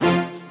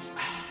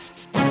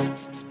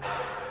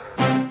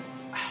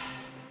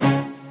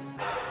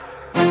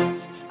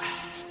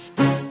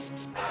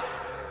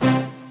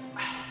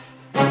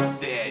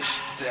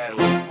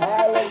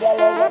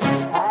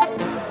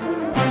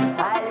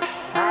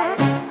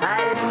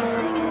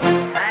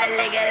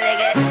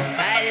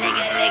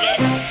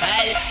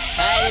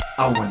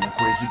I want a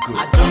crazy girl.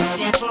 I don't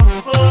give a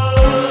fuck.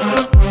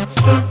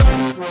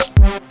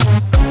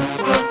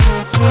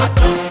 I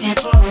don't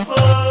give a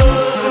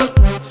fuck.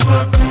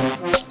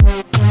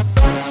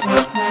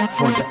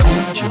 For the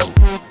angel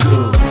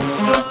girls.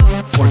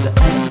 For the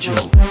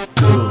angel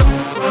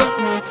girls.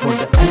 For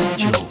the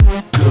angel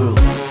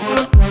girls.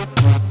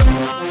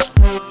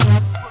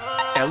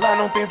 Ela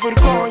não tem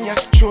vergonha,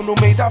 show no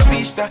meio da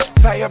pista.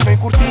 Saia bem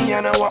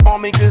curtinha, não há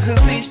homem que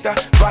resista.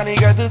 Vá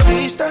nega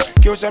desista,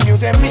 que hoje a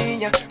miúda é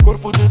minha.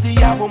 Corpo de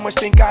diabo, mas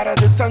tem cara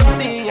de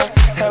santinha.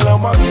 Ela é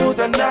uma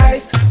miúda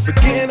nice,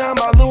 pequena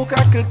maluca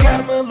que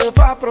quer me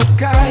levar pro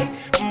sky.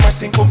 Mas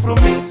sem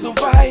compromisso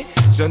vai,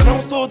 já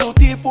não sou do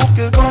tipo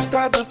que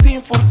gosta de se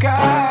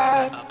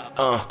enforcar.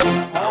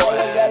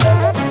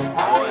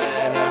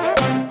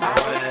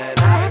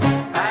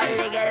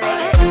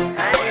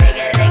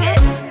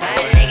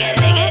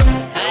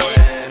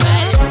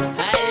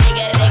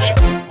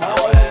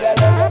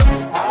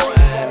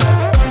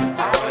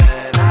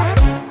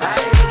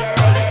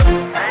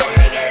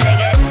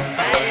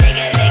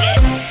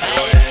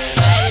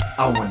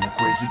 I want a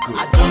crazy girl.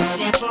 I don't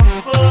give a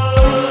fuck.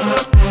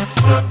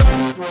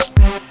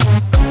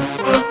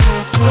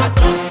 I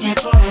don't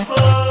give a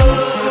fuck.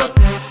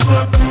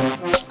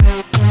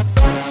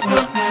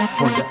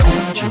 For the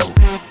angel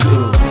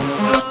girls.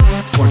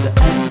 For the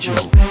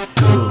angel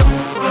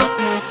girls.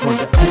 For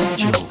the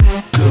angel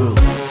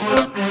girls.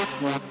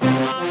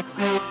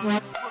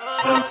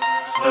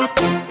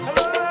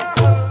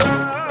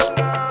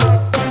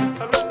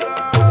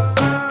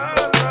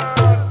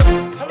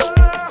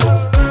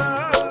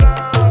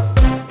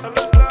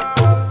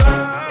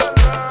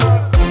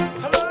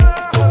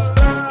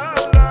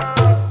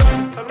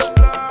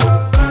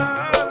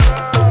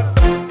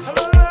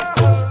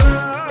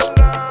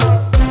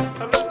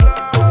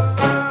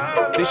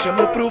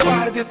 Deixa-me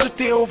provar desse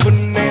teu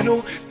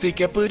veneno. Sei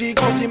que é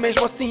perigoso e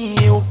mesmo assim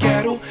eu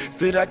quero.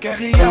 Será que é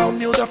real,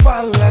 miúda?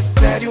 Fala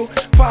sério,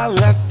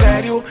 fala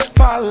sério,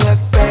 fala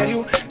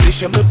sério.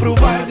 Deixa-me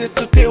provar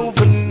desse teu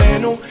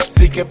veneno.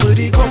 Sei que é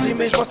perigoso e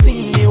mesmo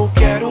assim eu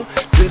quero.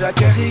 Será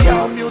que é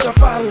real, miúda?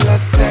 Fala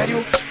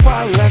sério,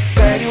 fala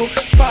sério,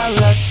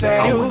 fala I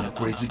sério. want a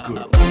crazy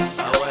girl.